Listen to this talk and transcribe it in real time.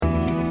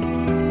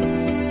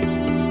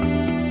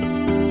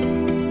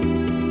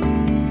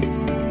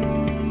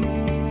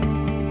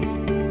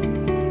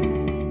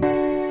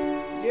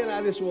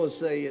just want to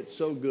say it's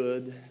so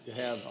good to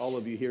have all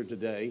of you here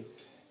today.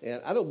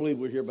 And I don't believe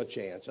we're here by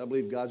chance. I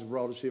believe God's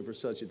brought us here for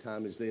such a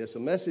time as this. The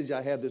message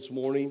I have this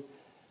morning,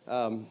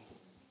 I've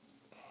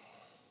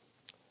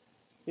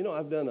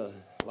done a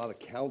lot of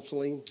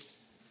counseling.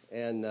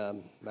 And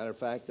matter of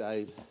fact,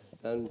 I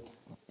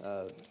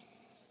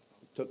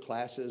took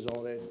classes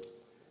on it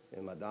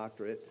in my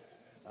doctorate.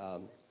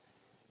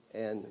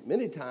 And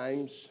many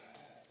times,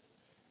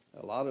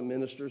 a lot of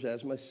ministers,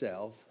 as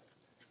myself,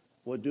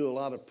 would do a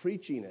lot of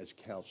preaching as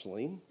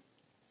counseling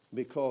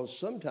because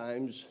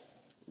sometimes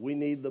we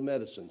need the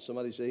medicine.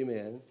 Somebody say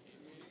amen.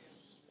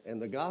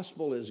 And the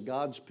gospel is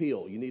God's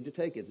pill. You need to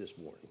take it this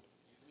morning.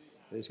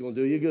 It's going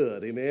to do you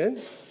good. Amen.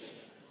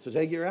 So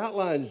take your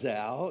outlines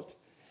out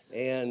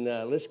and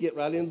let's get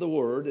right into the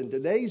word. And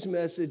today's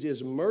message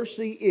is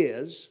mercy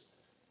is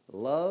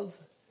love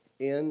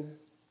in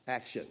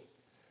action.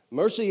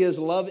 Mercy is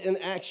love in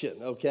action,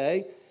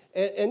 okay?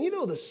 And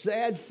the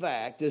sad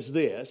fact is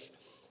this,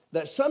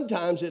 that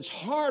sometimes it's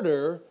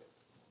harder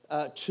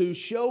to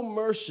show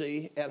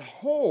mercy at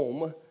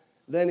home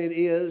than it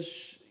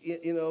is,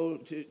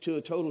 to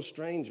a total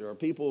stranger or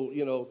people,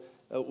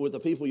 with the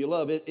people you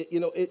love.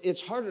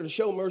 It's harder to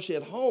show mercy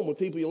at home with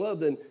people you love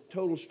than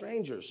total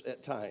strangers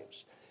at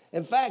times.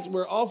 In fact,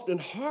 we're often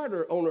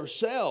harder on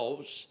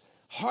ourselves,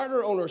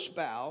 harder on our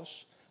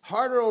spouse,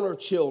 harder on our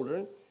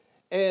children,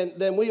 and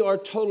than we are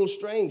total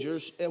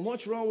strangers. And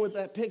what's wrong with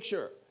that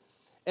picture?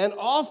 And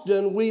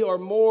often we are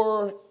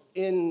more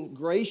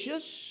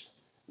ingracious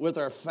with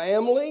our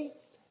family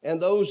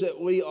and those that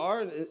we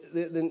are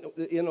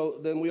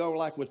than we are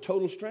like with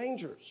total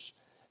strangers.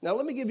 Now,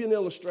 let me give you an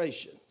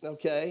illustration,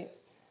 okay?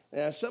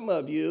 Now, some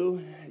of you're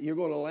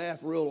going to laugh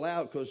real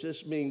loud because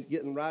this means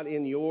getting right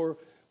in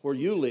where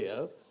you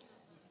live.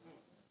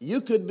 You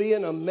could be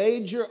in a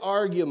major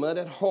argument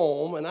at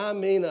home, and I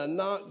mean a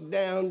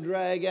knockdown,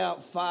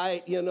 drag-out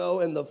fight,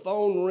 and the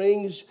phone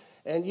rings,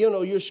 and,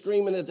 you're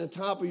screaming at the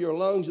top of your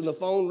lungs, and the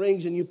phone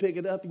rings, and you pick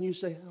it up, and you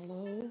say,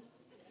 hello?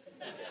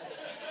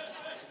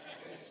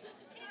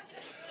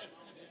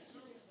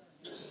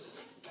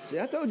 See,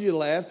 I told you to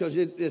laugh because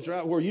it's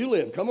right where you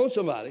live. Come on,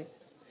 somebody.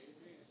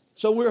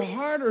 So we're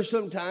harder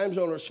sometimes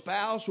on our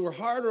spouse. We're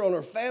harder on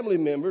our family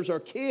members, our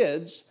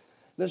kids,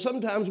 than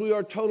sometimes we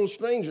are total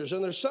strangers.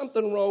 And there's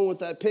something wrong with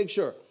that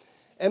picture.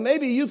 And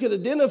maybe you could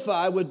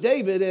identify with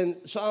David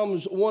in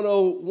Psalms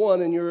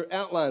 101 in your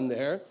outline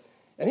there.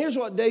 And here's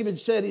what David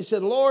said. He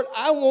said, Lord,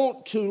 I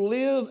want to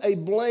live a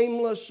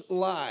blameless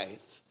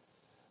life,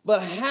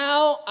 but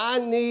how I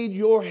need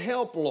your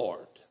help,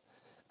 Lord,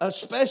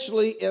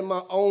 especially in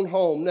my own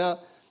home. Now,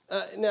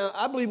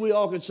 I believe we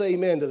all could say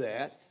amen to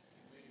that.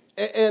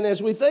 And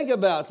as we think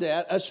about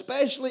that,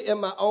 especially in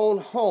my own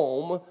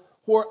home,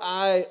 where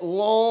I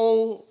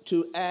long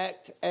to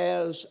act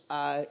as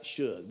I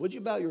should. Would you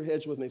bow your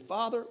heads with me?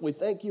 Father, we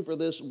thank you for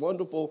this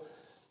wonderful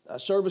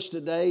service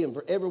today and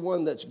for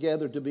everyone that's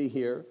gathered to be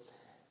here.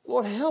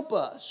 Lord, help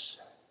us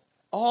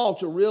all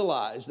to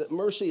realize that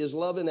mercy is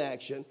love in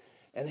action,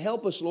 and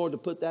help us, Lord, to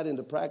put that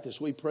into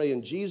practice. We pray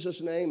in Jesus'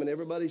 name, and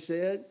everybody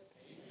said,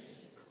 amen.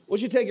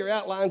 Would you take your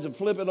outlines and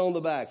flip it on the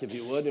back, if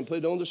you would, and put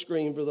it on the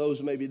screen for those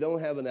who maybe don't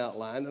have an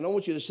outline. And I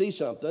want you to see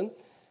something.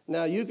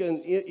 Now, you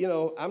can,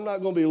 I'm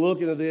not going to be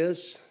looking at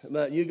this,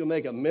 but you can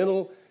make a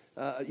mental,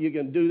 you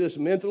can do this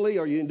mentally,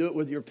 or you can do it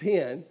with your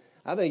pen.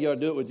 I think you ought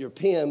to do it with your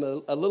pen,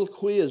 a little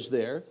quiz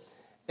there.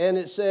 And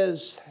it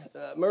says,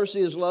 mercy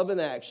is love in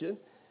action.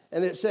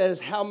 And it says,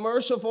 how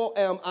merciful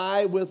am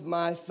I with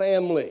my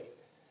family?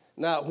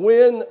 Now,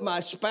 when my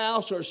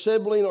spouse or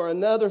sibling or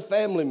another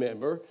family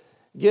member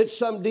gets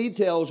some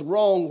details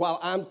wrong while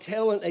I'm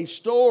telling a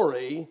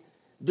story,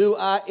 do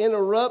I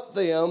interrupt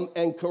them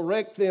and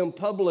correct them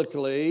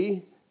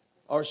publicly,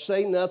 or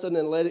say nothing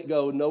and let it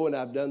go, knowing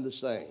I've done the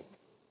same?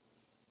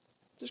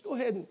 Just go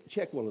ahead and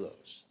check one of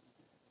those.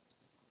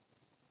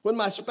 When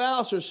my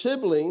spouse or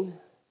sibling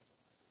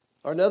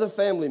or another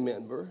family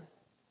member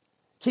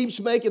keeps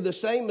making the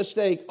same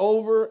mistake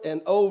over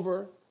and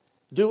over,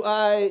 do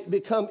I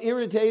become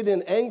irritated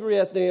and angry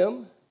at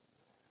them,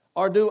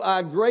 or do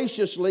I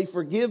graciously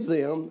forgive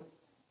them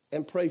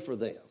and pray for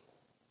them?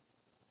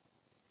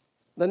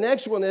 The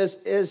next one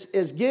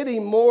is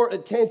getting more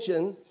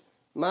attention.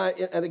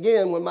 And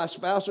again, when my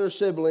spouse or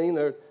sibling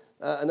or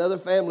another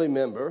family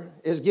member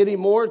is getting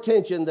more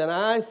attention than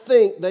I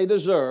think they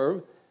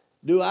deserve,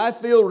 do I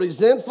feel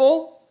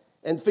resentful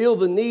and feel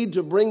the need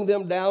to bring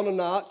them down a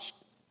notch?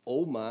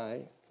 Oh my.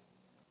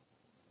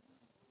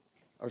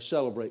 Or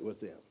celebrate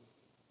with them.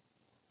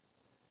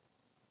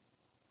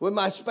 When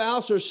my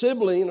spouse or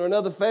sibling or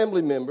another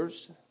family member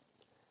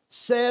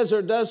says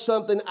or does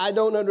something I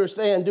don't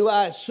understand, do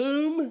I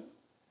assume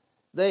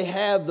they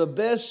have the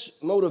best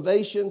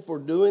motivation for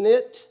doing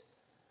it,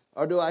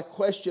 or do I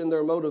question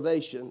their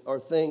motivation or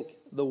think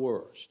the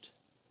worst?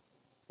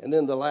 And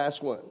then the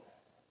last one,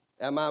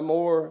 am I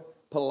more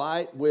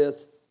polite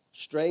with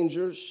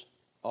strangers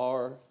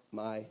or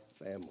my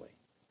family?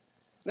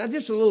 Now,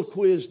 just a little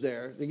quiz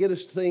there to get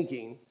us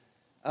thinking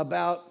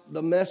about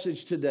the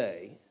message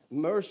today.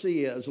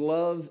 Mercy is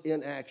love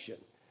in action.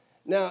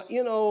 Now,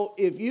 you know,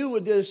 if you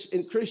would just,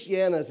 in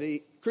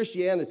Christianity,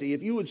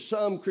 if you would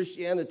sum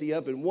Christianity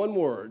up in one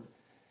word,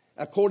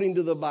 according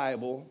to the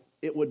Bible,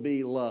 it would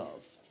be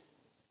love.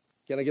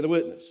 Can I get a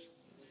witness?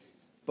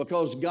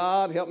 Because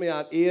God, help me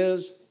out,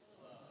 is,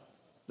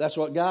 that's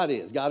what God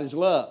is. God is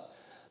love.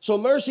 So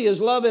mercy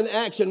is love in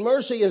action.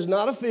 Mercy is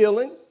not a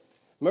feeling.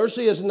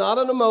 Mercy is not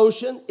an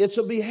emotion. It's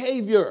a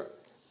behavior.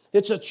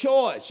 It's a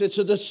choice. It's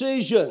a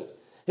decision.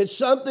 It's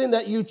something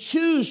that you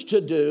choose to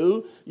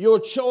do. Your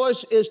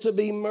choice is to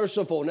be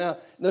merciful. Now,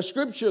 the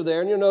scripture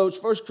there in your notes,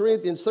 1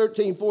 Corinthians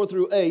 13, 4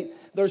 through 8,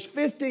 there's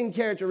 15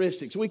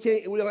 characteristics. We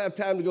don't have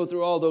time to go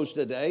through all those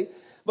today,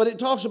 but it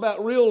talks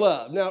about real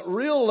love. Now,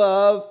 real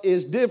love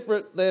is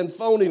different than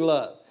phony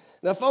love.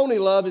 Now, phony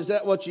love, is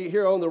that what you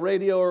hear on the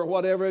radio or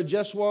whatever?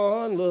 Just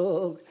one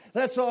look.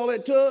 That's all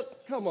it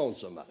took? Come on,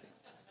 somebody.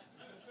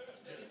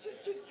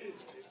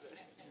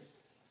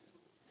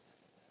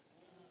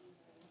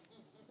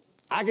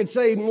 I could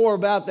say more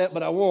about that,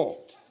 but I won't.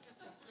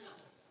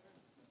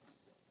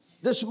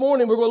 This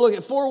morning, we're going to look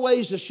at 4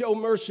 ways to show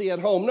mercy at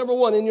home. Number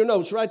 1, in your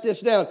notes, write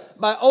this down.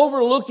 By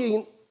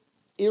overlooking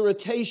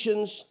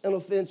irritations and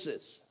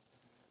offenses.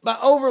 By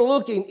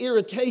overlooking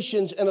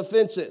irritations and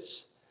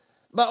offenses.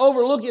 By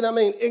overlooking, I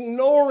mean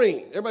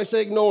ignoring. Everybody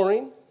say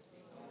ignoring.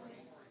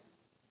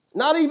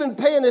 Not even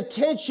paying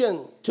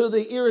attention to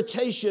the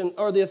irritation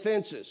or the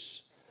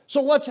offenses.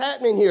 So what's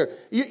happening here?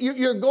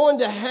 You're going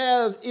to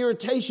have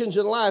irritations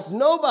in life.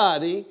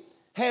 Nobody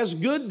has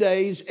good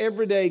days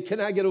every day.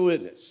 Can I get a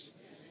witness?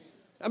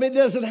 I mean, it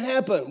doesn't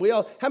happen.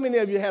 How many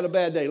of you had a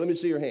bad day? Let me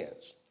see your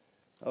hands.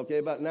 Okay,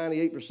 about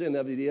 98%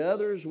 of you. The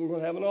others, we're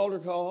going to have an altar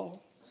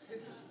call.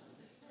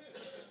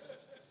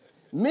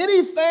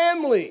 Many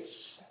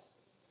families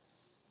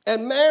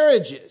and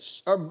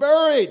marriages are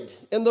buried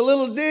in the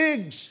little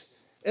digs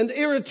and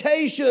the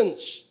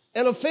irritations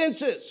and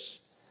offenses.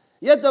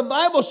 Yet the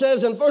Bible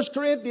says in 1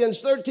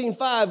 Corinthians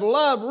 13:5,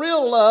 love,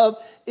 real love,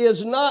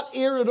 is not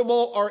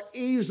irritable or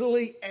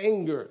easily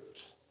angered.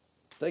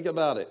 Think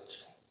about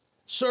it.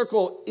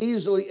 Circle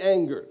easily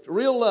angered.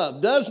 Real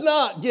love does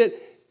not get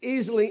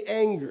easily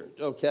angered,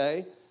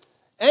 okay?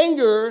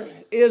 Anger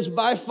is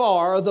by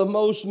far the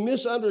most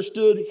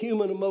misunderstood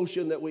human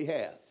emotion that we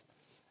have.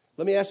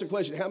 Let me ask the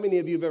question, how many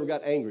of you have ever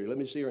got angry? Let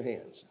me see your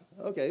hands.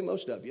 Okay,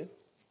 most of you.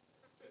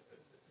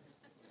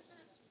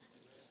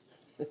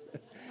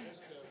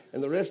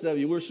 And the rest of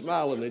you, we're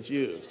smiling at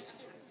you.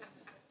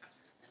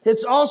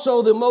 It's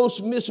also the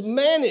most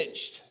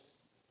mismanaged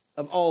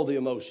of all the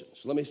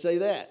emotions. Let me say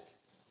that.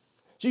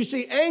 So you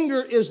see,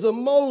 anger is the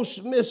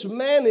most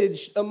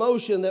mismanaged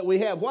emotion that we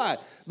have. Why?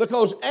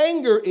 Because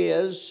anger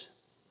is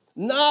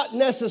not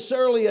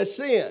necessarily a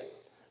sin.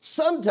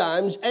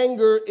 Sometimes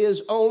anger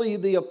is only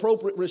the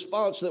appropriate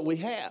response that we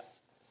have.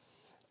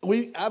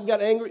 I've got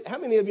angry. How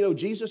many of you know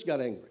Jesus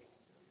got angry?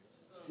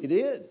 He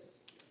did.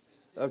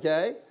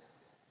 Okay?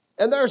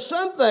 And there are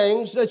some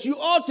things that you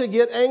ought to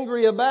get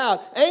angry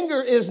about.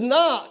 Anger is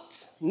not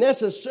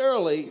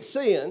necessarily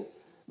sin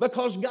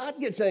because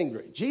God gets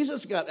angry.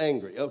 Jesus got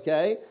angry,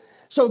 okay?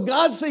 So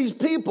God sees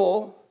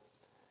people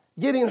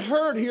getting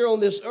hurt here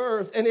on this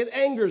earth, and it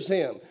angers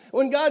him.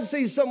 When God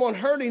sees someone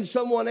hurting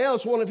someone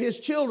else, one of his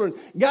children,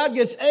 God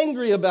gets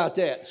angry about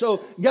that.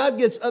 So God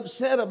gets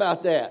upset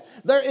about that.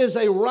 There is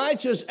a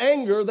righteous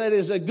anger that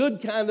is a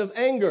good kind of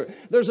anger.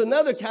 There's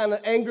another kind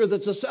of anger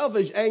that's a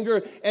selfish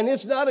anger, and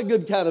it's not a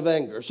good kind of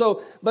anger.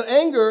 But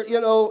anger,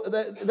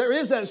 there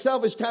is that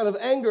selfish kind of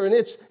anger, and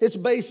it's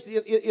based,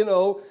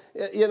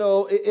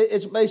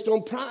 it's based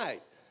on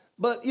pride.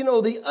 But,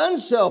 the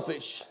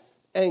unselfish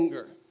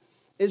anger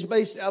is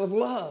based out of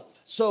love.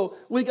 So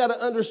we got to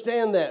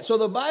understand that. So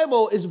the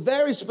Bible is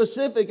very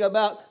specific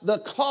about the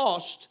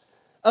cost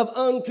of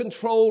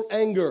uncontrolled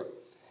anger.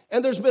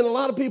 And there's been a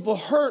lot of people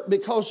hurt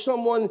because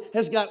someone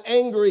has got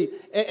angry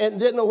and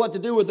didn't know what to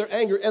do with their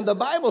anger. And the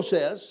Bible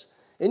says,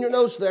 in your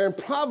notes there, in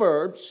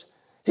Proverbs,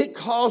 it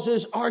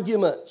causes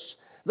arguments.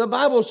 The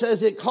Bible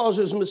says it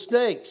causes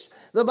mistakes.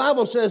 The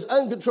Bible says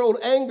uncontrolled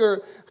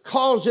anger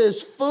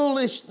causes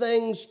foolish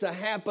things to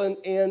happen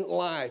in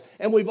life.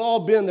 And we've all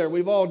been there.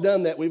 We've all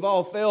done that. We've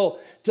all fell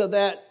to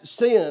that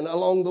sin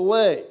along the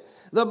way.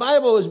 The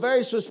Bible is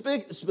very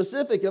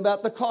specific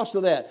about the cost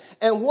of that.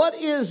 And what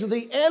is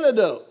the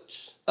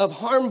antidote of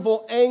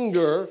harmful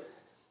anger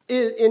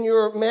in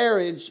your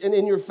marriage and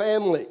in your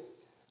family?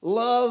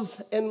 Love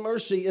and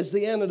mercy is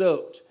the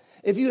antidote.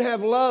 If you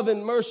have love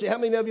and mercy, how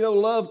many of you know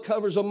love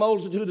covers a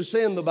multitude of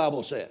sin, the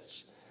Bible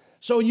says?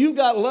 So you've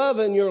got love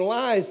in your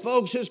life,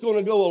 folks, it's going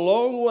to go a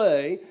long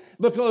way.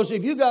 Because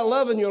if you got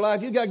love in your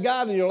life, you got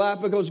God in your life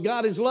because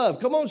God is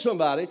love. Come on,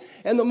 somebody.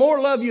 And the more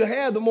love you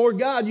have, the more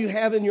God you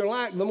have in your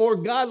life, the more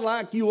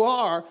God-like you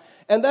are.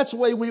 And that's the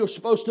way we are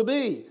supposed to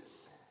be.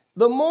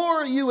 The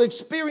more you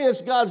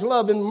experience God's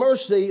love and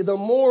mercy, the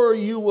more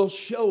you will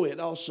show it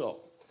also.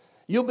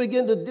 You'll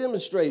begin to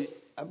demonstrate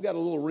it. I've got a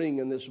little ring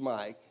in this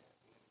mic.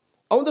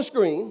 On the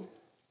screen,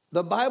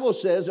 the Bible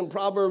says in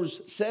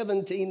Proverbs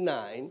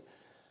 17:9,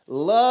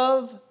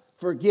 love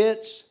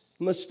forgets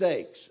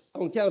mistakes.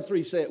 On the count of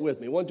 3, say it with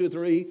me. 1, 2,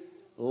 3.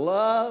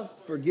 Love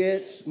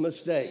forgets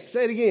mistakes.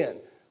 Say it again.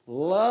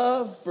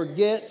 Love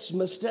forgets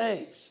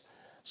mistakes.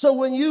 So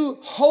when you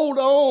hold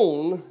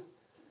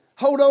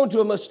on to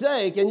a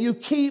mistake and you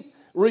keep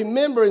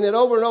remembering it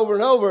over and over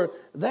and over,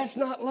 that's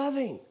not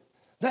loving.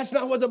 That's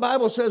not what the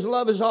Bible says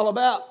love is all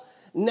about.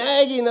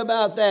 Nagging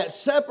about that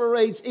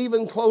separates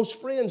even close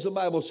friends, the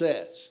Bible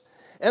says.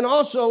 And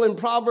also in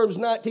Proverbs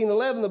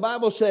 19:11, the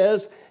Bible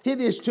says,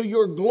 it is to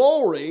your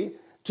glory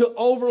to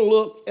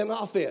overlook an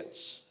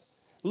offense.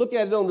 Look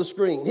at it on the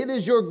screen. It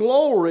is your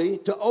glory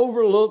to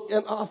overlook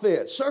an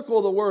offense.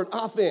 Circle the word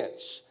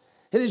offense.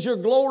 It is your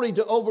glory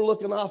to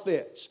overlook an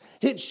offense.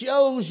 It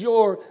shows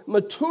your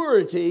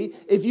maturity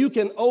if you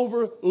can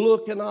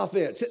overlook an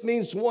offense. It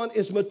means one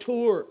is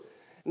mature.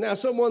 Now,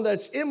 someone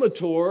that's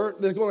immature,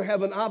 they're going to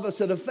have an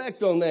opposite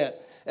effect on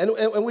that. And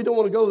we don't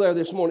want to go there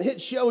this morning.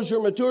 It shows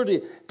your maturity.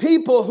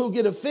 People who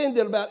get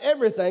offended about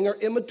everything are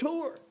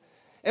immature.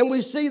 And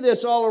we see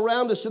this all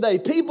around us today.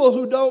 People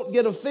who don't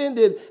get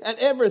offended at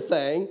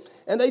everything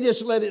and they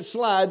just let it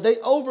slide, they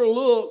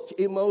overlook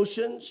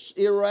emotions,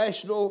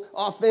 irrational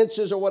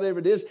offenses or whatever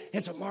it is.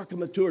 It's a mark of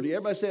maturity.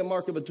 Everybody say a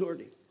mark of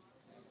maturity.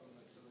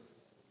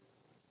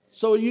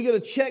 So you get a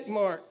check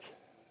mark.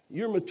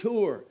 You're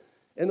mature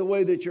in the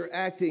way that you're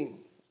acting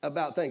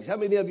about things. How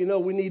many of you know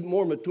we need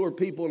more mature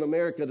people in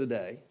America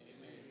today?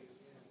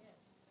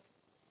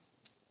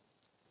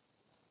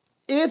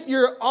 If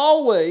you're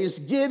always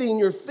getting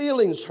your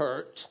feelings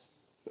hurt,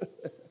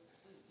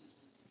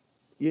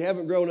 you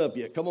haven't grown up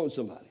yet. Come on,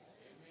 somebody.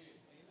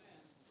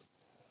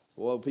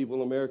 Well, people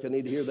in America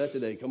need to hear that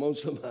today. Come on,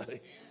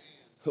 somebody.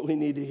 We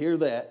need to hear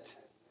that.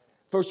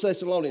 1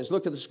 Thessalonians,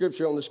 look at the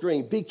scripture on the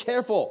screen. Be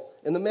careful,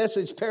 in the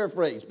Message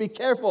paraphrase, be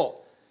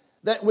careful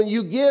that when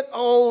you get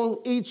on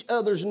each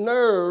other's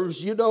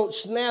nerves, you don't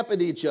snap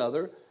at each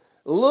other.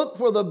 Look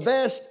for the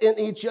best in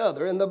each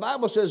other. And the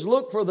Bible says,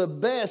 look for the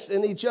best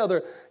in each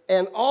other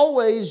and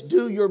always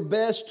do your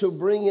best to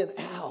bring it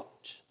out.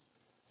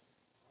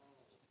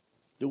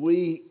 Do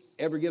we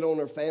ever get on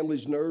our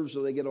family's nerves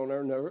or they get on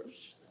our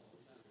nerves?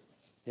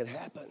 It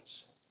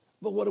happens.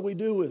 But what do we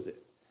do with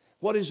it?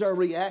 What is our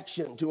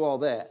reaction to all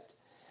that?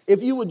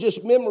 If you would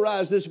just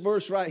memorize this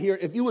verse right here,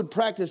 if you would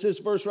practice this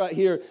verse right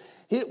here,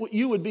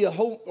 you would be a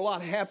whole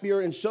lot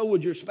happier, and so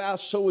would your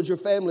spouse, so would your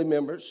family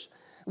members.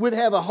 We'd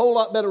have a whole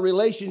lot better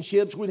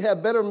relationships. We'd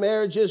have better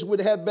marriages.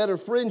 We'd have better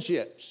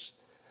friendships.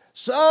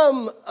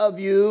 Some of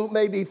you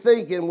may be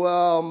thinking,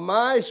 well,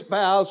 my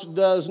spouse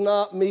does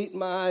not meet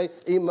my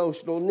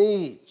emotional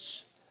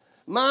needs.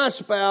 My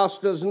spouse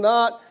does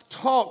not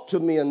talk to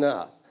me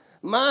enough.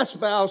 My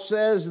spouse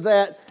says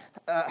that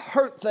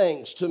hurt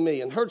things to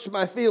me and hurts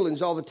my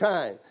feelings all the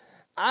time.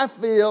 I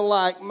feel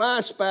like my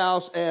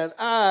spouse and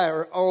I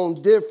are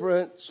on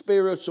different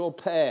spiritual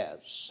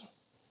paths.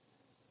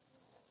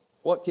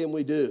 What can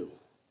we do?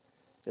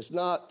 It's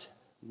not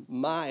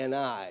my and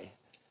I.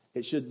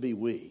 It should be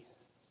we.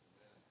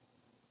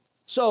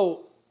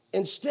 So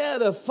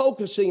instead of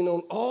focusing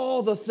on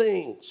all the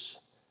things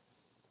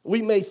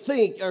we may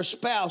think our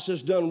spouse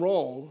has done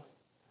wrong,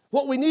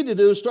 what we need to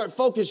do is start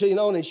focusing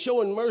on and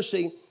showing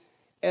mercy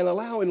and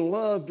allowing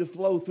love to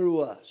flow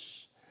through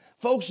us.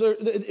 Folks,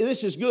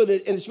 this is good,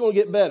 and it's going to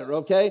get better,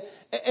 okay?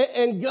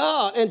 And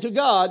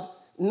God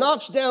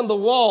knocks down the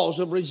walls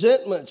of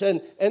resentments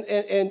and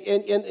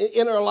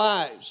in our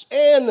lives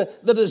and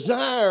the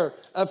desire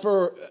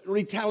for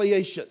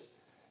retaliation.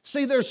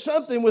 See, there's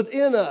something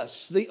within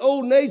us, the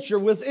old nature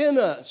within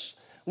us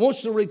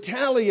wants to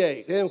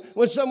retaliate. And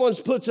when someone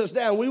puts us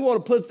down, we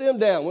want to put them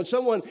down. When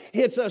someone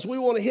hits us, we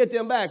want to hit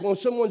them back. When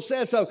someone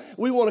says something,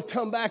 we want to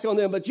come back on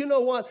them. But you know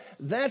what?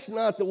 That's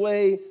not the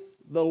way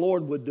the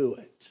Lord would do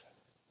it.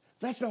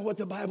 That's not what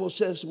the Bible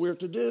says we're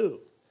to do.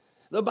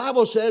 The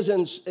Bible says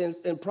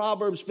in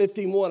Proverbs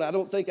 15:1, I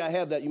don't think I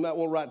have that. You might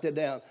want to write that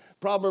down.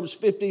 Proverbs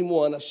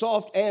 15:1, a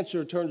soft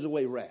answer turns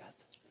away wrath.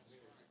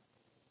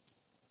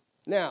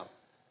 Now,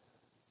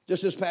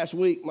 just this past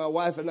week, my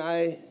wife and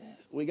I,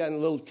 we got in a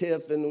little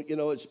tiff, and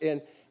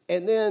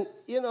and then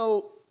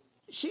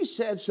she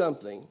said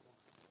something.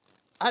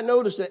 I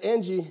noticed that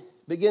Angie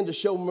began to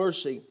show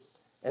mercy,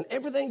 and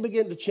everything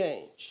began to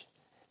change.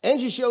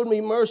 Angie showed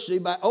me mercy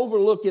by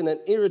overlooking an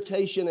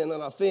irritation and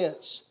an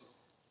offense,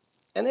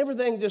 and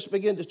everything just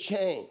began to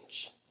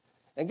change.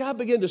 And God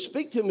began to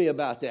speak to me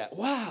about that.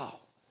 Wow.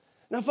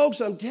 Now,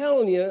 folks, I'm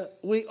telling you,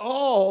 we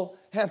all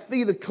have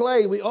feet of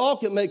clay. We all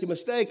can make a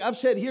mistake. I've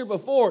said here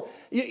before,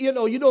 you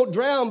don't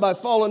drown by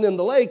falling in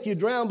the lake. You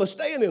drown by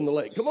staying in the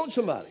lake. Come on,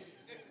 somebody.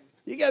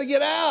 You got to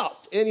get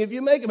out. And if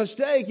you make a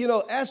mistake,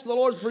 ask the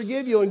Lord to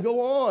forgive you and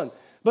go on.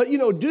 But,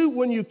 do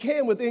when you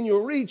can within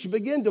your reach.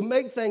 Begin to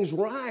make things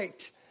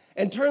right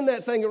and turn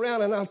that thing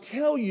around. And I'll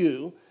tell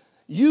you,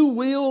 you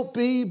will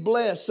be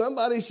blessed.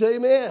 Somebody say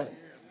amen.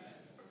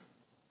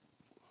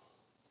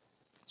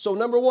 So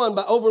number one,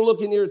 by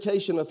overlooking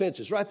irritation and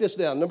offenses. Write this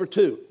down. Number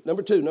two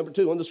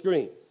on the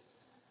screen.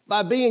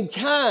 By being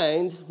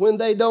kind when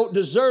they don't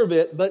deserve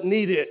it but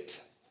need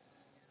it.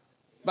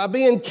 By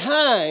being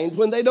kind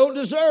when they don't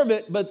deserve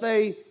it but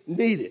they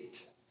need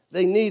it.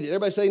 They need it.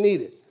 Everybody say need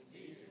it.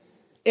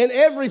 In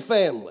every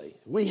family,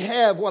 we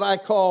have what I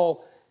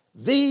call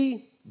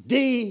VDPs.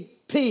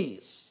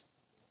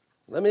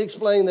 Let me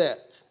explain that.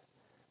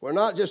 We're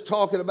not just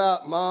talking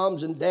about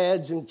moms and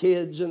dads and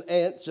kids and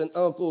aunts and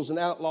uncles and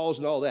outlaws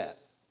and all that.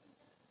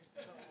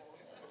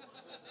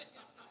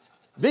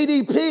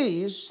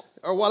 VDPs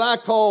are what I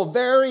call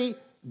very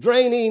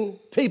draining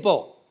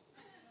people.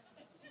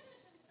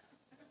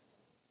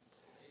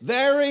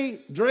 Very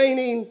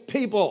draining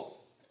people.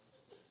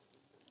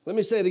 Let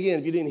me say it again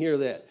if you didn't hear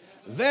that.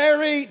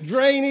 Very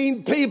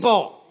draining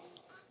people.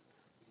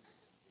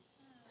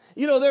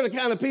 You know, they're the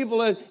kind of people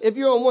that if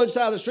you're on one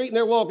side of the street and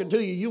they're walking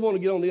to you, you want to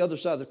get on the other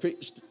side of the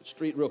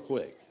street real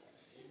quick.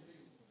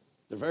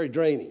 They're very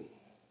draining.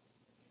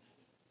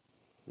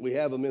 We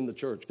have them in the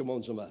church. Come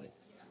on, somebody.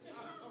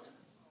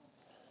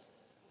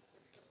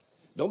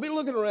 Don't be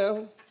looking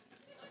around.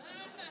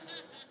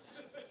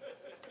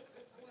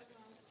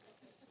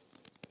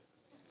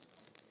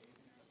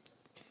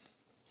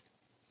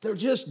 They're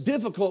just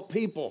difficult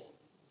people.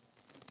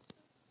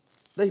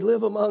 They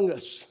live among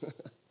us.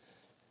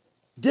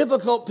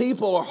 Difficult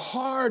people are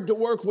hard to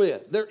work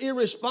with. They're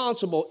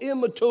irresponsible,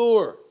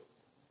 immature,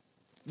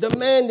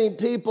 demanding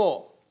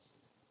people.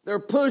 They're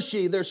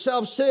pushy, they're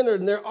self-centered,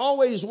 and they're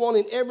always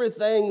wanting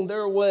everything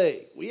their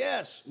way.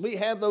 Yes, we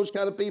have those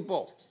kind of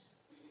people.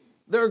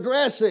 They're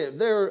aggressive,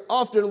 they're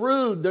often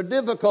rude, they're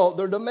difficult,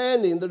 they're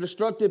demanding, they're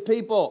destructive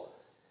people.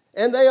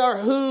 And they are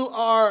who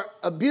are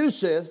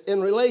abusive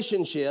in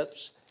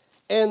relationships,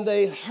 and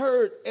they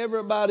hurt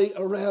everybody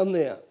around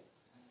them.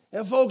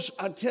 And folks,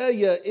 I tell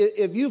you,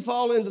 if you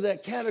fall into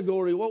that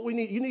category,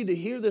 you need to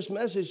hear this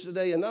message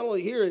today, and not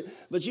only hear it,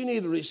 but you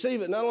need to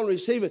receive it. Not only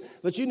receive it,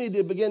 but you need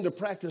to begin to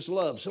practice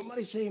love.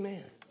 Somebody say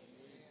amen.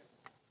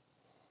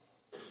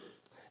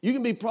 You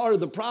can be part of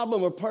the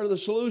problem or part of the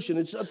solution.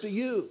 It's up to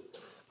you.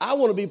 I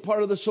want to be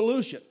part of the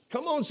solution.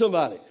 Come on,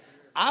 somebody.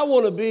 I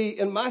want to be,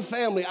 in my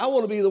family, I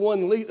want to be the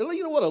one lead.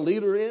 You know what a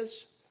leader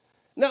is?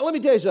 Now, let me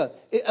tell you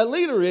something. A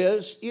leader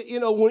is,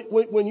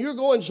 when you're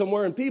going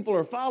somewhere and people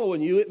are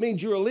following you, it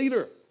means you're a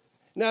leader.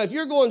 Now, if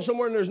you're going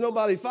somewhere and there's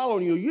nobody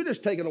following you, you're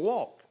just taking a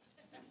walk.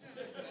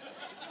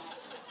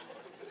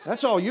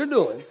 That's all you're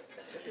doing.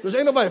 Because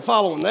ain't nobody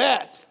following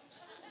that.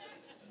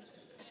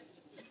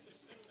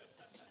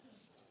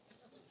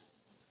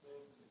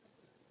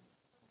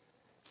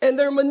 And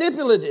they're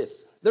manipulative.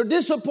 They're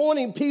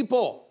disappointing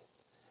people.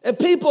 And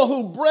people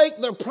who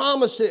break their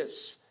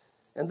promises.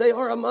 And they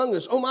are among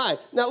us. Oh my.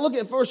 Now look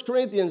at 1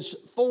 Corinthians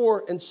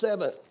 4 and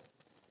 7.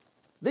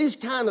 These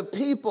kinds of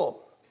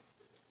people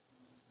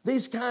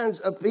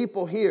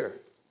here.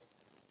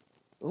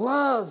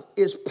 Love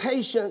is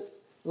patient.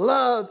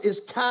 Love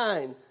is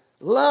kind.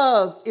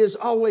 Love is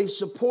always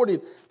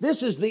supportive.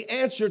 This is the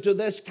answer to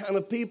this kind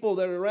of people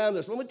that are around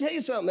us. Let me tell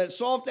you something. That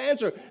soft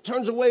answer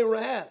turns away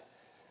wrath.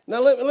 Now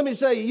let me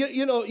say,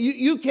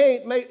 you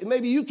can't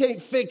maybe you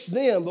can't fix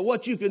them, but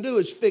what you can do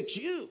is fix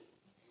you.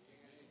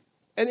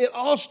 And it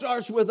all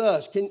starts with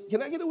us.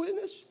 Can I get a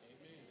witness?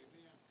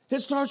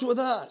 It starts with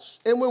us.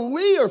 And when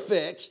we are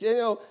fixed,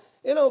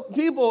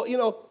 people,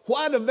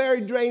 why do very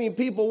draining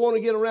people want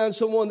to get around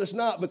someone that's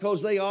not?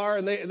 Because they are,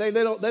 and they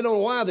don't know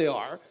why they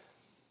are.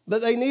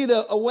 But they need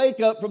a wake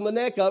up from the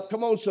neck up.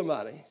 Come on,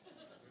 somebody.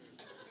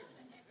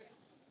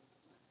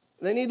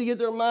 They need to get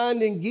their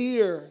mind in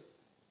gear.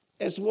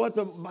 It's what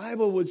the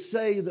Bible would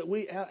say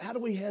that how do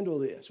we handle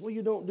this? Well,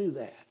 you don't do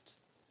that.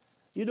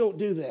 You don't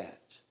do that.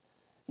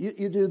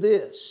 You do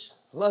this.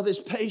 Love is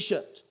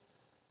patient.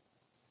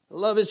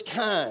 Love is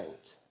kind.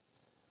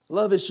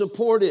 Love is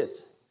supportive.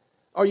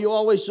 Are you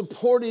always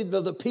supportive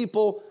of the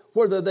people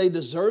whether they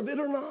deserve it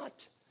or not?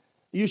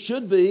 You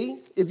should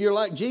be. If you're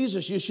like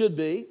Jesus, you should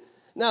be.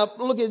 Now,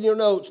 look at your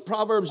notes.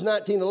 Proverbs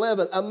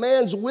 19:11. A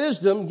man's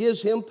wisdom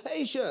gives him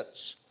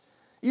patience.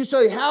 You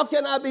say, how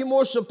can I be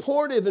more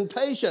supportive and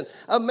patient?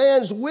 A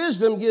man's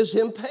wisdom gives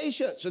him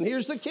patience. And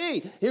here's the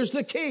key. Here's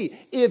the key.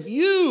 If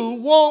you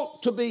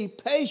want to be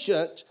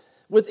patient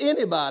with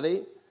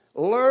anybody,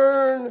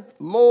 learn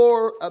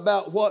more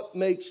about what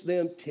makes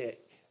them tick.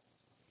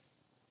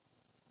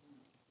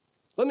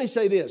 Let me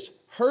say this.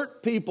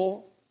 Hurt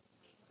people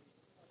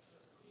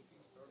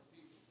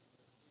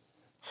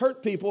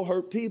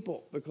hurt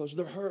people because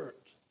they're hurt.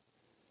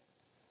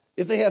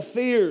 If they have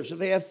fears, if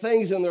they have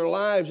things in their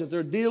lives that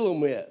they're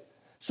dealing with,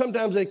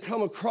 sometimes they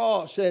come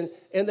across and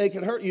they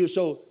can hurt you.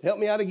 So help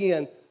me out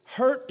again.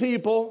 Hurt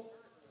people.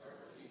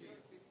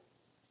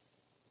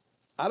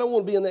 I don't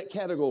want to be in that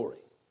category.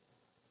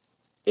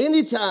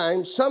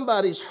 Anytime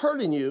somebody's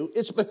hurting you,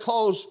 it's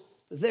because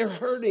they're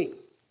hurting.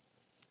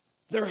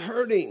 They're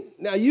hurting.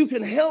 Now, you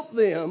can help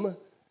them,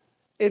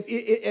 and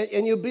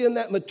you'll be in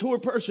that mature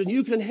person.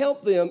 You can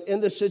help them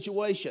in this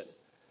situation.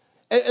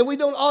 And we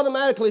don't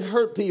automatically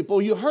hurt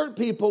people. You hurt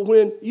people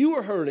when you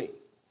are hurting.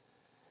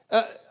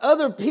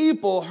 Other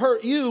people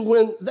hurt you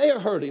when they are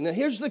hurting. Now,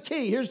 here's the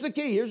key. Here's the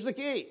key. Here's the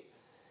key.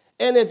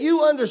 And if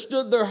you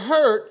understood their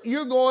hurt,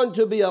 you're going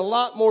to be a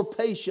lot more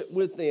patient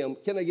with them.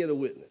 Can I get a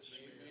witness?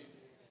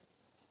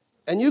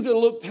 And you can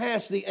look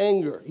past the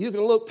anger. You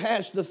can look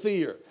past the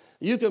fear.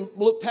 You can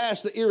look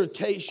past the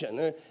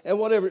irritation and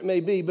whatever it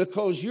may be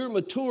because you're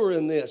mature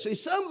in this. See,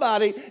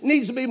 somebody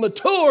needs to be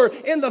mature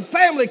in the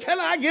family. Can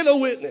I get a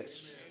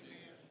witness?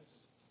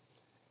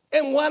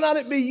 And why not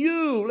it be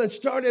you? Let's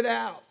start it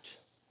out.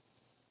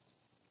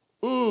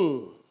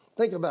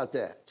 Think about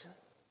that.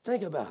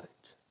 Think about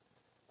it.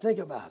 Think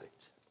about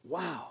it.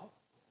 Wow.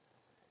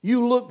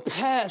 You look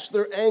past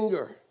their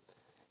anger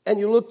and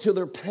you look to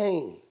their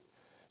pain.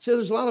 See,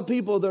 there's a lot of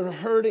people that are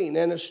hurting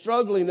and are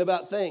struggling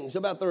about things,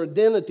 about their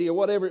identity or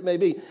whatever it may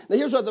be. Now,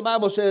 here's what the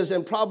Bible says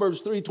in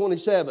Proverbs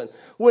 3:27.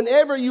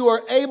 Whenever you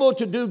are able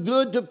to do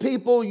good to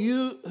people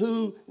you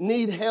who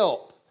need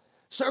help.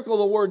 Circle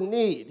the word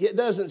need. It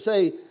doesn't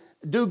say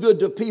do good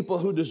to people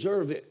who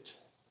deserve it.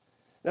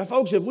 Now,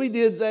 folks, if we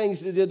did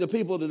things to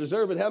people that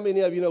deserve it, how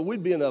many of you know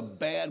we'd be in a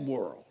bad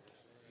world?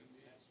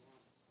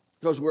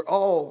 Because we're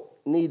all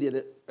needed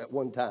it at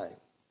one time.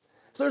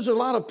 There's a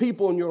lot of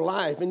people in your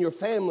life, in your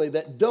family,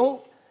 that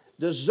don't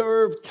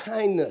deserve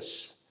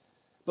kindness,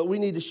 but we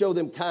need to show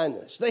them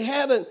kindness. They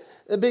haven't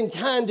been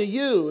kind to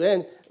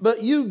you,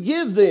 but you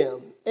give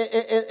them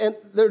and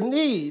their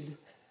need,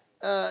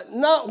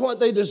 not what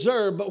they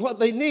deserve, but what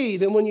they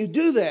need. And when you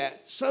do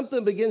that,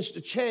 something begins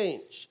to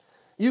change.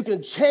 You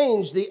can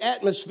change the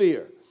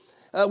atmosphere,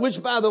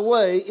 which, by the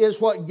way,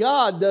 is what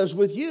God does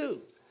with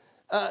you.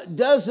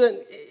 Doesn't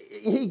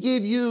He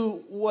give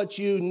you what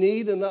you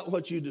need and not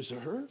what you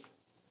deserve?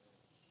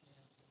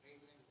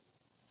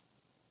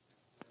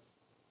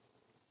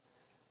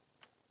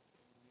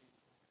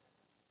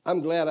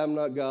 I'm glad I'm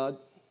not God.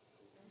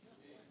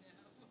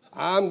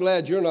 I'm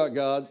glad you're not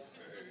God.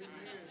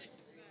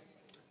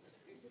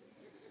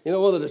 You know,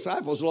 one of the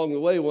disciples along the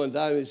way one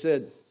time, he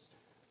said,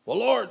 well,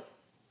 Lord,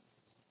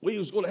 we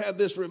was going to have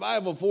this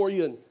revival for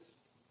you, and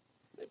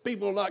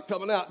people are not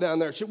coming out down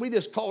there. Should we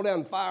just call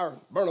down fire,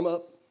 burn them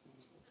up?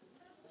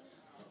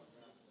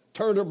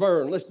 Turn or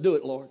burn. Let's do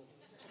it, Lord.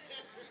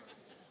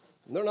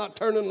 They're not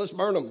turning. Let's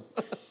burn them.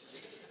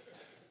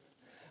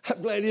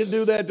 I'm glad you didn't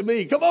do that to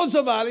me. Come on,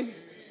 somebody.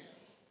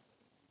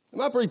 Am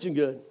I preaching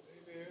good?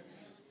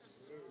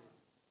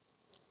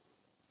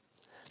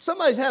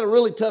 Somebody's had a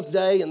really tough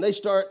day and they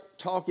start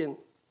talking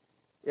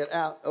it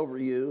out over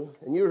you,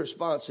 and your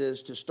response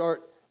is to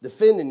start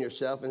defending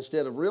yourself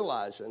instead of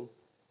realizing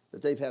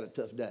that they've had a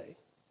tough day.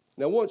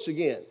 Now, once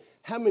again,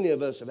 how many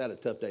of us have had a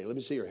tough day? Let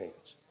me see your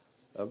hands.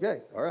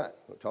 Okay, all right.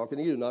 I'm talking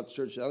to you, not the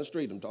church down the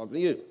street. I'm talking to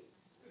you.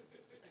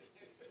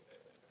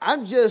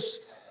 I'm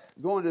just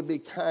going to be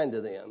kind to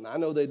them. I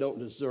know they don't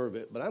deserve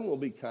it, but I'm going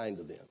to be kind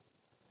to them.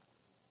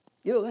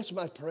 You know, that's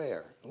my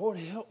prayer. Lord,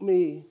 help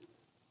me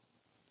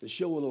to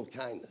show a little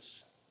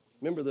kindness.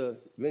 Remember the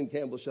Glenn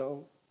Campbell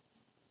song?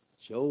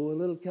 Show a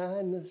little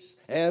kindness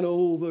and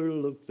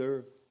overlook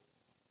their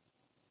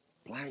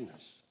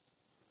blindness.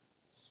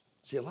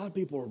 See, a lot of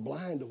people are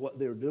blind to what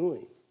they're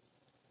doing.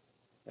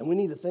 And we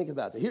need to think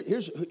about that.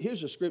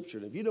 Here's a scripture.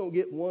 And if you don't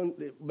get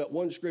but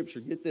one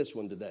scripture, get this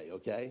one today,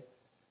 okay?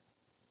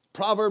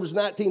 Proverbs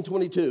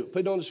 19:22. Put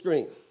it on the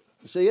screen.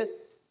 You see it?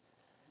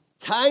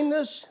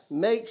 Kindness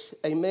makes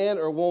a man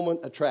or woman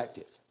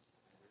attractive.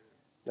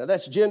 Now,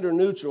 that's gender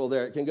neutral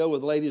there. It can go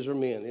with ladies or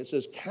men. It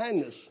says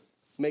kindness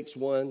makes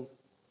one,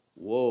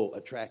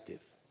 attractive.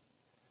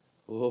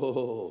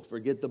 Whoa,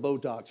 forget the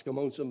Botox. Come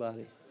on,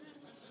 somebody.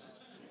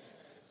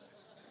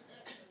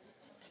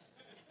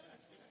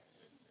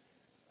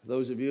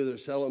 Those of you that are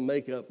selling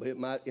makeup, it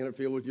might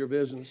interfere with your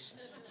business.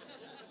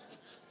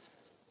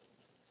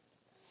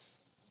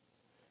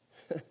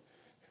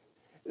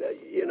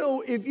 You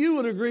know, if you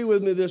would agree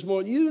with me this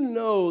morning, you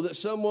know that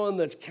someone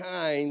that's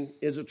kind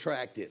is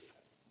attractive.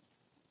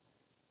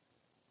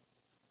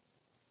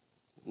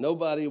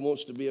 Nobody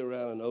wants to be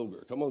around an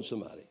ogre. Come on,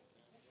 somebody.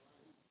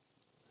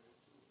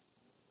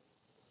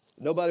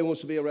 Nobody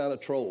wants to be around a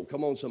troll.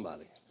 Come on,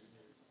 somebody.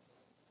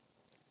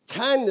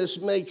 Kindness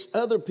makes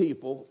other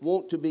people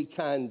want to be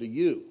kind to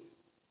you.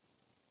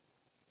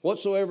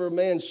 Whatsoever a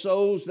man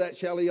sows, that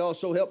shall he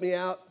also help me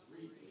out.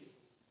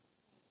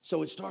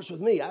 So it starts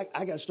with me. I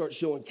got to start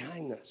showing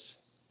kindness.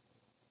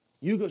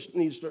 You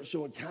need to start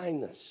showing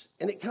kindness.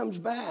 And it comes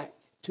back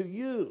to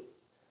you.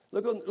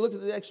 Look at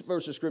the next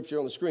verse of Scripture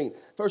on the screen.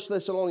 1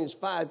 Thessalonians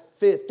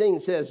 5:15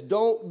 says,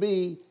 don't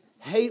be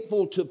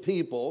hateful to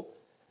people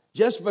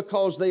just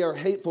because they are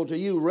hateful to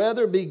you.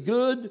 Rather be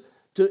good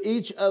to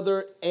each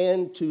other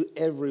and to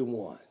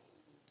everyone.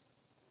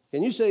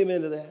 Can you say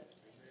amen to that? Amen.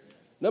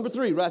 Number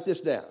 3, write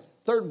this down.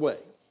 Third way,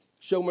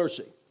 show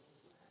mercy.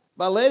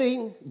 By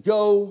letting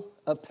go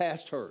of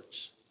past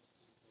hurts.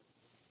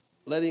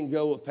 Letting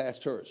go of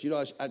past hurts. You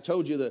know, I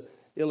told you the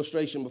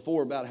illustration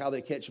before about how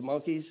they catch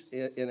monkeys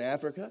in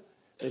Africa.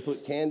 They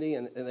put candy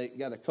and they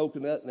got a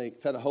coconut and they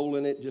cut a hole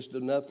in it just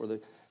enough where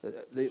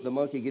the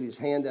monkey get his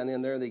hand down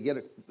in there. They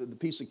get the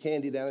piece of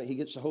candy down there. He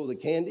gets a hold of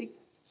the candy.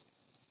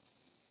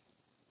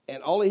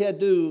 And all he had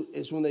to do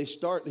is when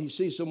he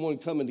sees someone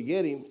coming to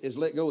get him, is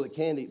let go of the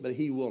candy, but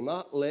he will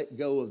not let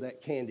go of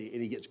that candy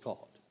and he gets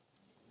caught.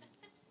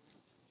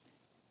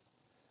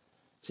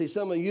 See,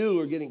 some of you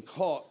are getting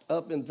caught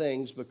up in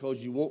things because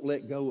you won't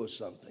let go of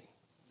something.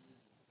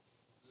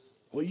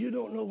 Well, you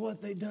don't know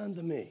what they done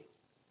to me.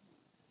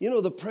 You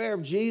know, the prayer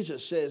of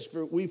Jesus says,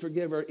 we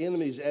forgive our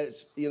enemies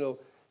as,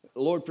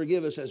 Lord,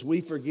 forgive us as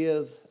we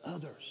forgive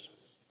others.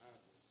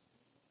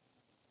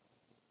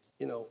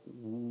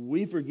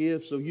 We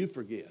forgive, so you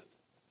forgive.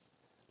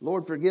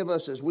 Lord, forgive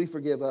us as we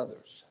forgive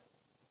others.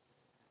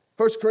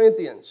 1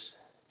 Corinthians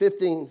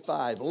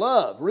 15:5.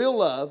 Love, real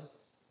love,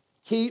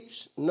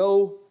 keeps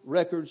no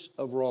records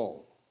of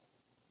wrong.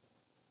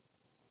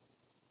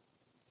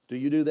 Do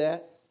you do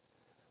that?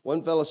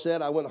 One fellow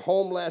said, I went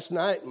home last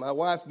night and my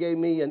wife gave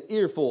me an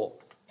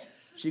earful.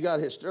 She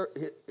got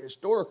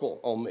historical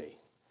on me.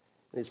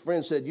 And his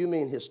friend said, you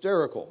mean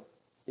hysterical?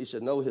 He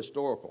said, no,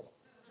 historical.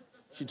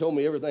 She told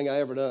me everything I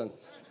ever done.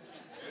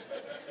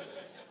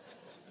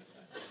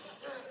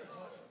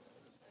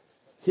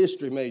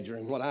 History major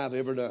in what I've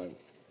ever done.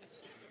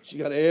 She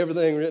got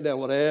everything written down,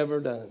 what I ever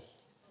done.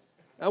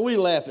 Now we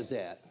laugh at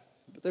that,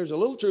 but there's a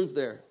little truth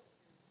there.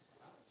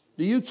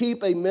 Do you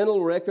keep a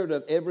mental record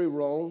of every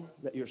wrong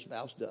that your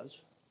spouse does?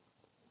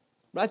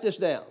 Write this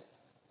down.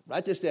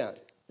 Write this down.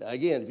 Now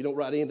again, if you don't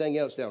write anything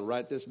else down,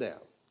 write this down.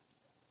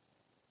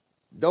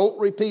 Don't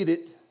repeat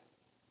it.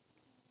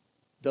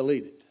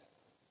 Delete it.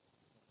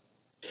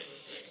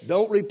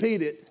 Don't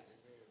repeat it.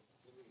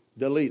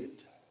 Delete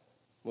it.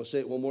 We'll say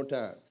it one more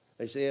time.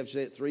 They say I have to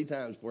say it 3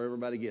 times before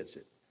everybody gets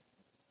it.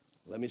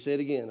 Let me say it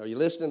again. Are you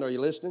listening? Are you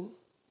listening?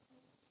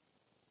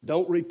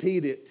 Don't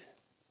repeat it.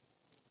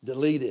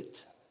 Delete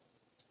it.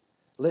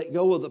 Let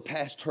go of the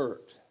past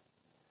hurt.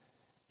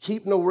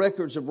 Keep no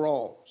records of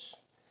wrongs.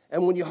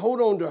 And when you hold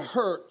on to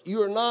hurt,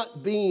 you are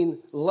not being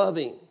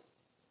loving.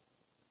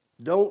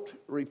 Don't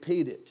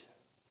repeat it.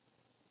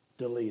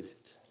 Delete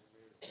it.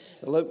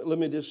 Let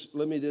me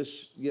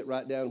just get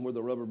right down where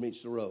the rubber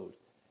meets the road.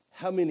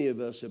 How many of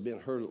us have been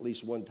hurt at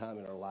least one time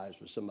in our lives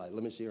with somebody?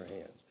 Let me see your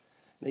hands.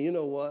 Now, you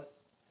know what?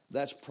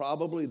 That's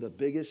probably the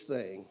biggest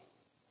thing,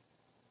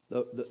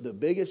 the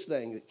biggest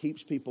thing that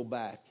keeps people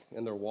back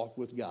in their walk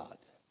with God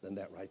than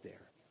that right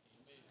there.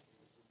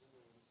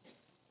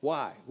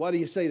 Why? Why do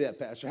you say that,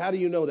 Pastor? How do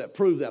you know that?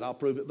 Prove that. I'll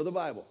prove it by the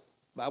Bible.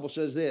 The Bible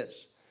says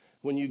this.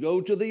 When you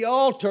go to the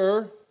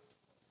altar,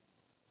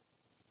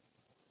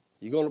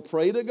 you're going to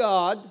pray to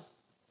God,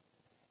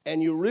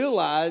 and you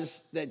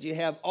realize that you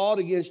have aught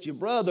against your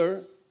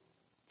brother,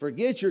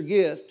 forget your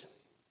gift,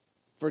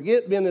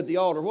 forget being at the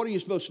altar. What are you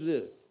supposed to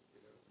do?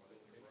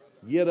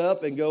 Get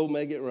up and go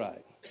make it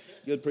right.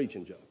 Good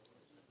preaching, Joe.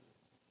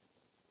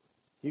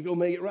 You go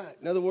make it right.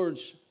 In other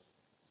words,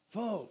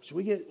 folks,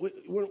 we're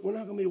not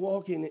going to be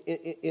walking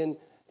in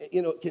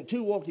can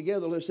 2 walk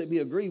together unless they be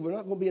agreed? We're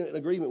not going to be in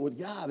agreement with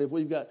God if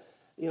we've got,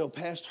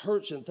 past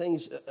hurts and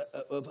things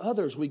of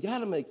others. We got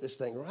to make this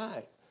thing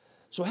right.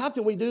 So how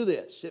can we do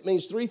this? It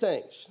means 3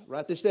 things.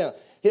 Write this down.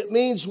 It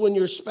means when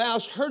your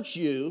spouse hurts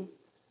you,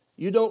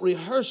 you don't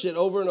rehearse it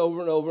over and over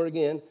and over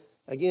again.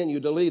 Again, you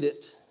delete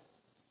it.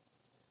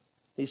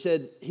 He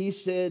said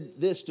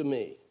this to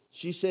me.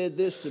 She said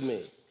this to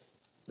me.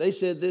 They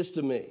said this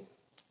to me.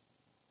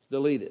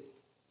 Delete it.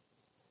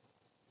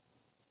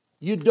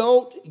 You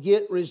don't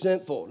get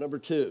resentful. Number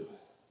 2.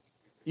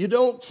 You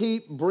don't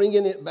keep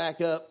bringing it back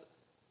up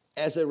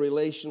as a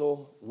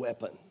relational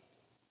weapon.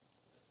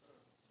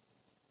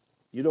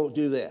 You don't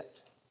do that.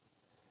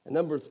 And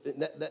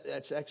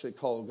that's actually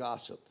called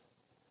gossip.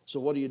 So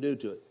what do you do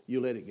to it?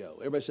 You let it go.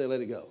 Everybody say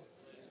let it go.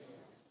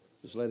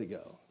 Just let it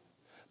go.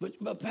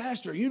 But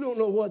Pastor, you don't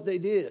know what they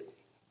did.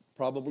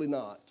 Probably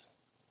not.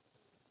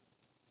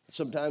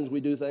 Sometimes we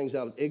do things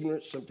out of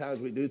ignorance. Sometimes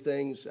we do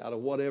things out of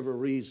whatever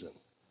reason.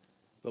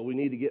 But we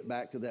need to get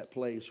back to that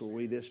place where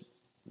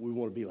we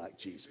want to be like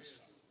Jesus.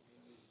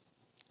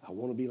 I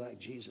want to be like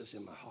Jesus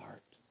in my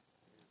heart.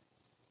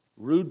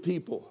 Rude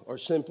people are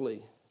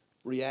simply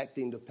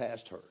reacting to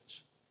past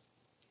hurts.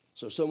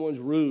 So someone's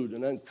rude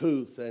and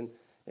uncouth, and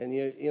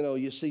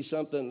you see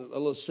something, a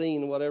little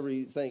scene, whatever,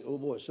 you think, oh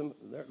boy,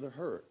 they're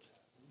hurt.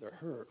 They're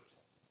hurt.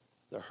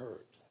 They're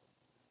hurt.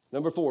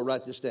 Number 4,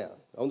 write this down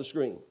on the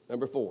screen.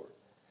 Number 4,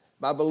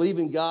 by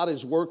believing God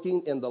is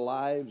working in the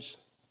lives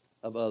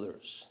of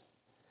others.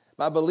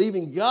 By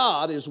believing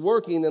God is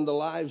working in the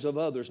lives of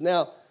others.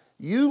 Now,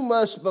 you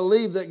must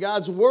believe that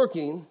God's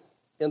working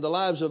in the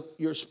lives of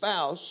your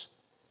spouse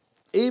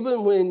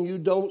even when you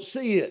don't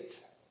see it.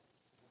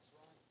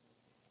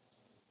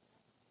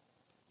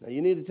 Now,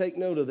 you need to take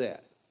note of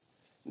that.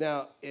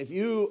 Now, if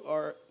you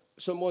are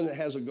someone that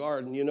has a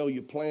garden,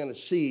 you plant a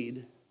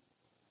seed.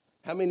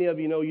 How many of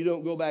you know you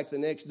don't go back the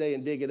next day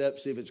and dig it up,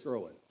 see if it's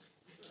growing?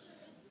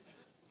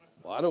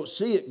 Well, I don't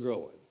see it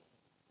growing.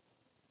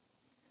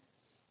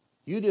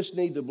 You just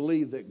need to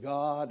believe that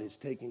God is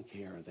taking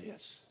care of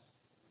this.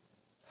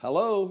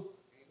 Hello?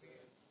 Amen.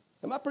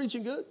 Am I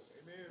preaching good?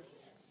 Amen.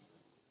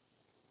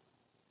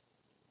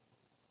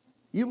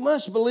 You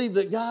must believe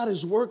that God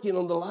is working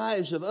on the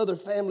lives of other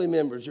family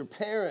members, your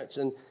parents,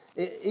 and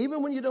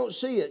even when you don't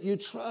see it, you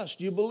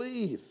trust, you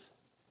believe.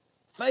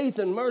 Faith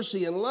and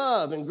mercy and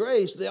love and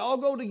grace, they all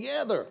go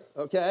together,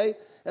 okay?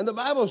 And the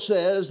Bible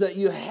says that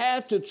you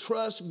have to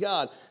trust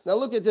God. Now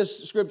look at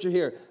this scripture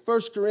here,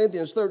 1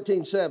 Corinthians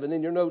 13:7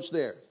 in your notes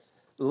there.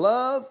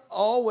 Love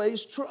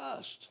always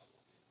trusts.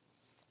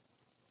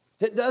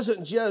 It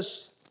doesn't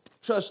just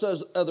trust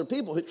other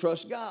people, it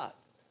trusts God.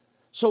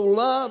 So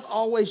love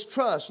always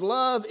trusts.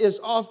 Love is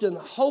often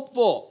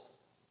hopeful,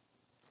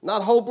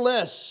 not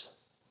hopeless.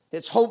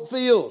 It's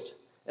hope-filled.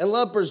 And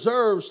love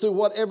preserves through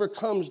whatever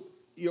comes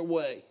your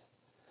way.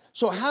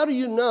 So how do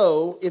you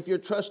know if you're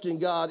trusting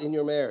God in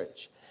your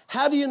marriage?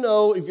 How do you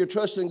know if you're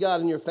trusting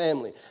God in your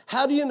family?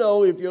 How do you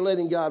know if you're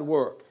letting God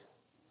work?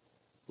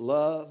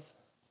 Love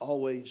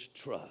always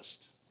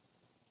trusts.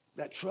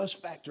 That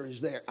trust factor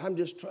is there. I'm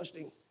just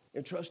trusting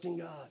and trusting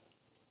God.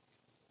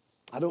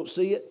 I don't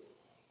see it,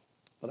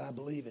 but I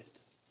believe it.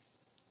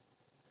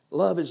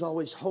 Love is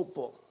always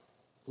hopeful.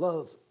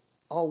 Love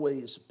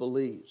always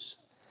believes.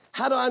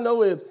 How do I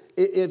know if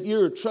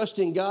you're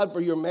trusting God for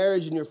your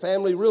marriage and your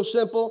family? Real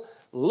simple.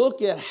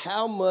 Look at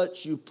how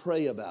much you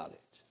pray about it.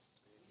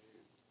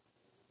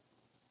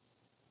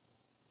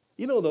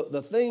 You know,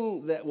 the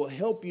thing that will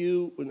help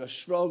you in a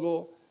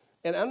struggle,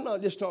 and I'm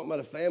not just talking about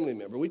a family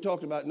member. We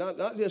talked about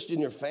not just in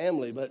your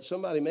family, but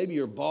somebody, maybe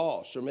your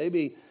boss, or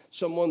maybe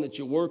someone that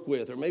you work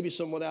with, or maybe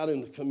someone out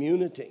in the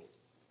community.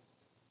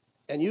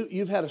 And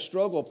you've had a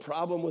struggle,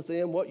 problem with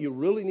them. What you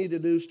really need to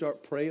do is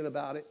start praying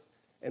about it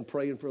and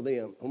praying for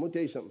them. I'm going to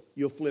tell you something.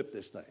 You'll flip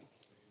this thing.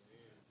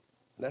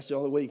 And that's the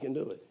only way you can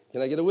do it.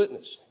 Can I get a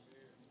witness?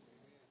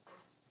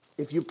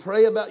 If you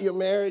pray about your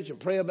marriage and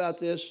pray about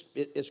this,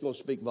 it's going to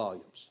speak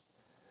volumes.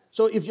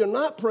 So if you're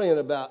not praying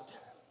about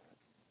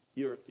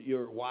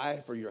your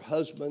wife or your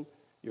husband,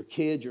 your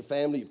kids, your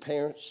family, your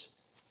parents,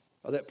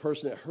 or that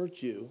person that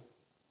hurt you,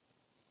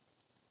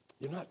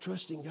 you're not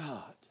trusting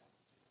God.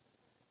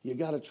 You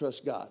got to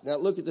trust God. Now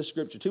look at this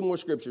scripture. 2 more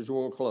scriptures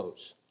we're going to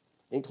close.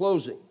 In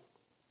closing,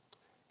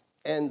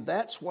 and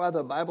that's why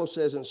the Bible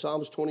says in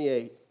Psalms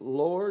 28,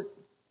 Lord,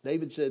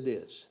 David said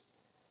this,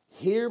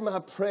 hear my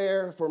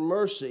prayer for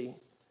mercy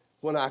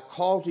when I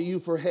call to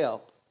you for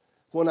help,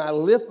 when I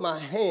lift my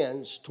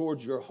hands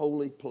towards your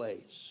holy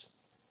place.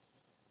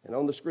 And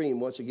on the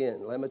screen, once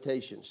again,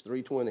 Lamentations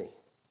 3:20.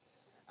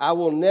 I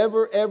will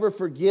never, ever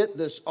forget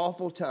this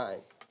awful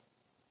time.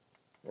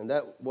 And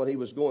that what he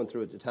was going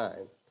through at the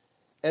time.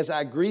 As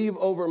I grieve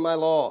over my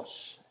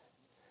loss.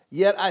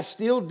 Yet I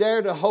still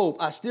dare to hope.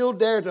 I still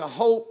dare to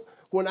hope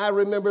when I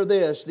remember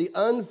this. The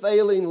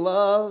unfailing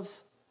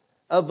love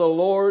of the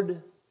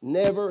Lord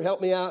never,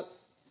 help me out,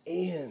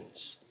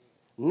 ends.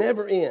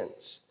 Never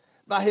ends.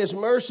 By his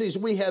mercies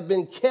we have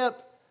been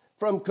kept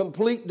from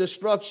complete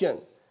destruction.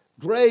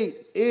 Great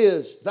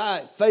is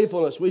thy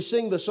faithfulness. We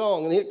sing the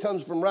song, and it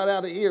comes from right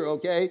out of here,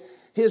 okay?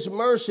 His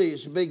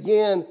mercies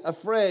begin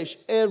afresh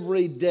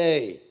every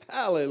day.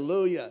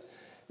 Hallelujah.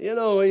 You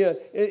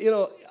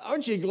know,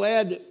 aren't you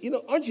glad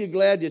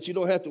that you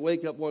don't have to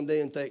wake up one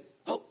day and think,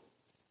 oh,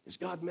 is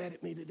God mad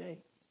at me today?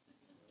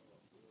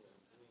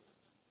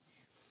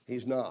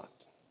 He's not.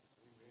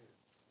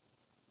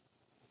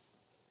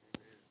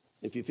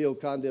 If you feel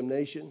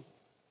condemnation,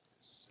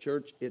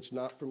 church, it's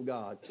not from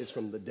God, it's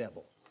from the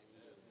devil.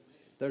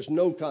 There's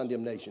no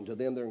condemnation to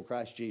them that are in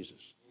Christ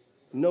Jesus.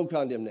 No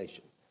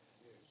condemnation.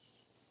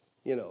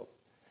 You know.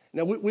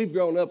 Now, we've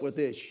grown up with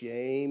this,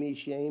 shamey,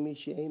 shamey,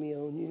 shamey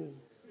on you.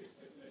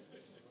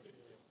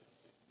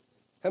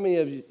 How many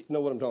of you know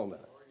what I'm talking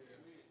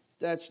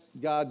about?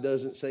 God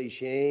doesn't say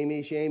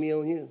shamey, shamey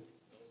on you.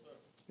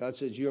 God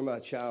says, you're my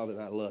child and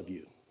I love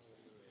you.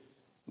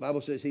 The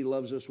Bible says he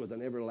loves us with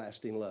an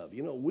everlasting love.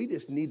 You know, we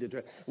just need to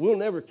try. We'll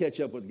never catch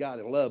up with God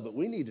in love, but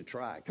we need to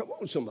try. Come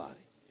on, somebody.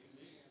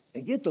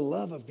 And get the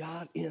love of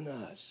God in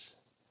us.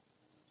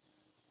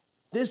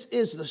 This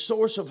is the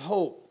source of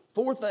hope.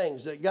 4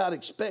 things that God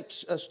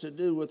expects us to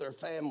do with our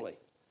family.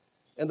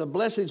 And the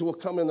blessings will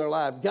come in their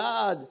life.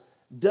 God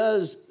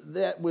does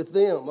that with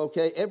them,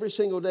 okay? Every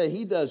single day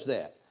he does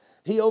that.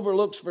 He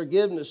overlooks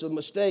forgiveness of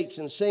mistakes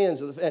and sins.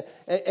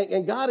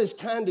 And God is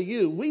kind to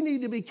you. We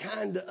need to be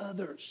kind to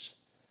others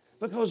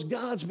because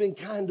God's been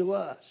kind to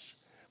us.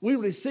 We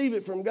receive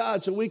it from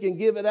God so we can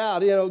give it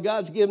out. You know,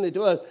 God's given it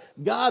to us.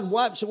 God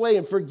wipes away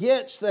and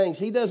forgets things.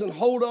 He doesn't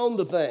hold on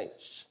to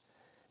things.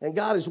 And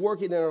God is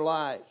working in our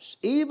lives,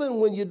 even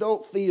when you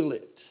don't feel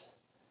it.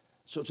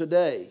 So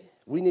today,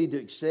 we need to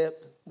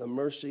accept the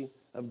mercy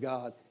of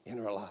God in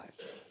our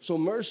lives. So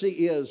mercy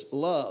is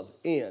love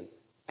in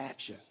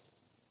action.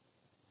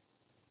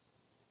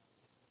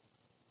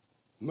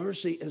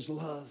 Mercy is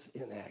love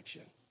in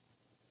action.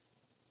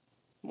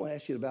 I'm going to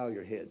ask you to bow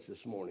your heads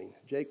this morning.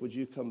 Jake, would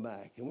you come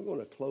back? And we're going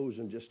to close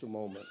in just a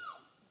moment.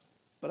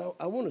 But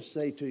I want to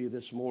say to you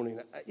this morning,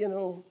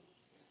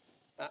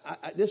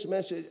 this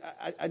message,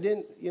 I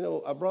didn't,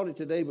 I brought it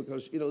today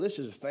because, this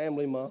is a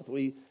family month.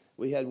 We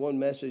had one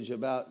message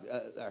about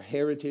our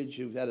heritage.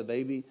 We've had a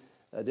baby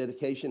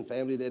dedication,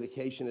 family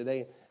dedication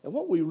today. And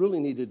what we really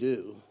need to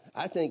do,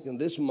 I think, in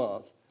this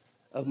month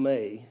of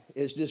May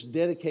is just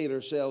dedicate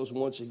ourselves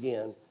once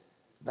again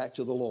back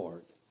to the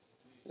Lord.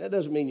 That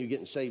doesn't mean you're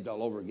getting saved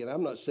all over again.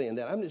 I'm not saying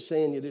that. I'm just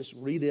saying you just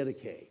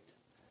rededicate.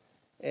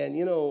 And,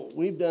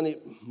 we've done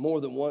it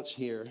more than once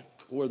here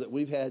where that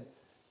we've had,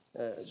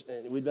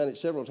 and we've done it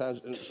several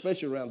times,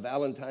 especially around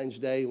Valentine's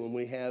Day when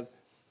we have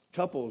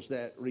couples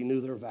that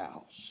renew their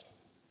vows.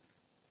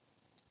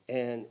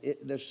 And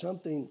there's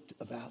something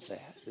about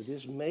that. It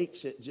just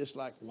makes it just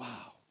like,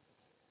 wow.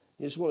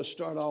 You just want to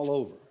start all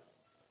over.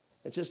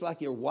 It's just like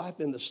you're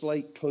wiping the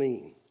slate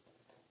clean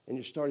and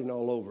you're starting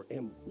all over.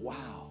 And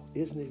wow,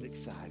 isn't it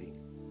exciting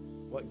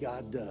what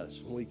God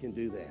does when we can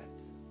do that?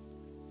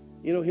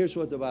 You know, here's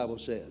what the Bible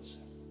says.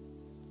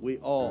 We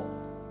all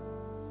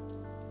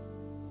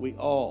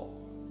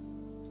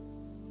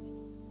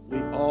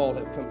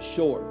have come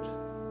short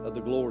of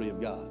the glory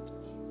of God.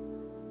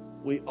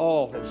 We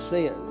all have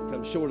sinned and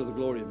come short of the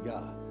glory of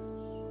God.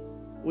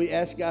 We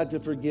ask God to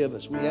forgive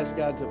us. We ask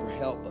God to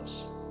help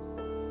us.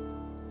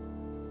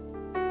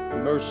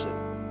 Mercy.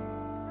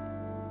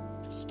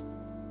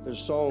 There's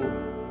a song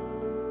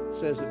that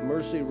says that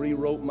mercy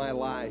rewrote my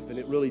life, and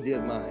it really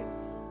did mine.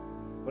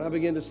 When I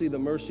begin to see the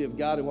mercy of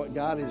God and what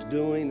God is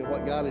doing and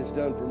what God has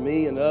done for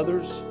me and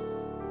others,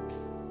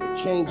 it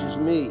changes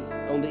me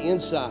on the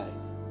inside.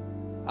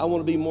 I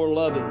want to be more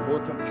loving, more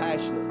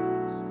compassionate.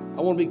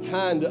 I want to be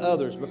kind to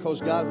others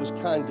because God was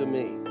kind to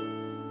me.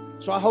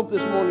 So I hope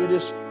this morning you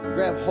just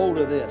grab hold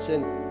of this.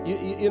 And,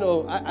 you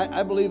know,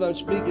 I believe I'm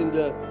speaking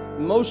to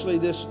mostly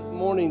this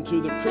morning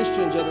to the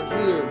Christians that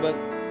are here. But,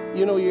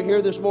 you know, you're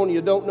here this morning,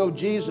 you don't know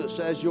Jesus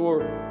as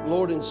your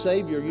Lord and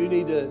Savior. You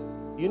need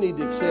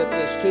to accept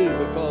this too,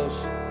 because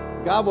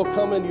God will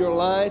come into your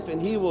life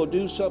and He will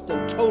do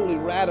something totally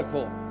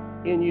radical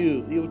in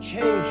you. He will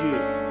change you.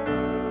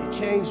 He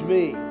changed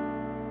me.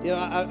 You know,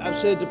 I've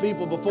said to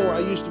people before, I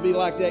used to be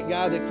like that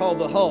guy they called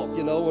the Hulk.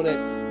 You know, when they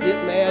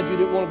get mad, you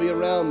didn't want to be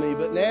around me.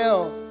 But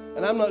now,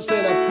 and I'm not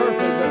saying I'm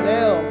perfect, but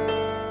now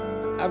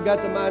I've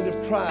got the mind of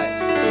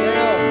Christ.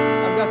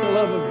 Now I've got the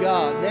love of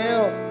God.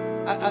 Now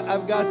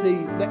I've got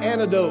the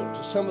antidote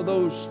to some of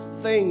those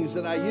things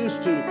that I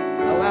used to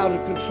allow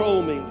to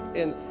control me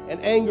and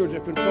anger to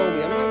control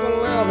me. I'm not going to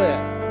allow that.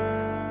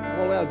 I'm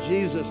going to allow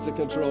Jesus to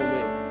control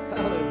me.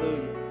 Hallelujah.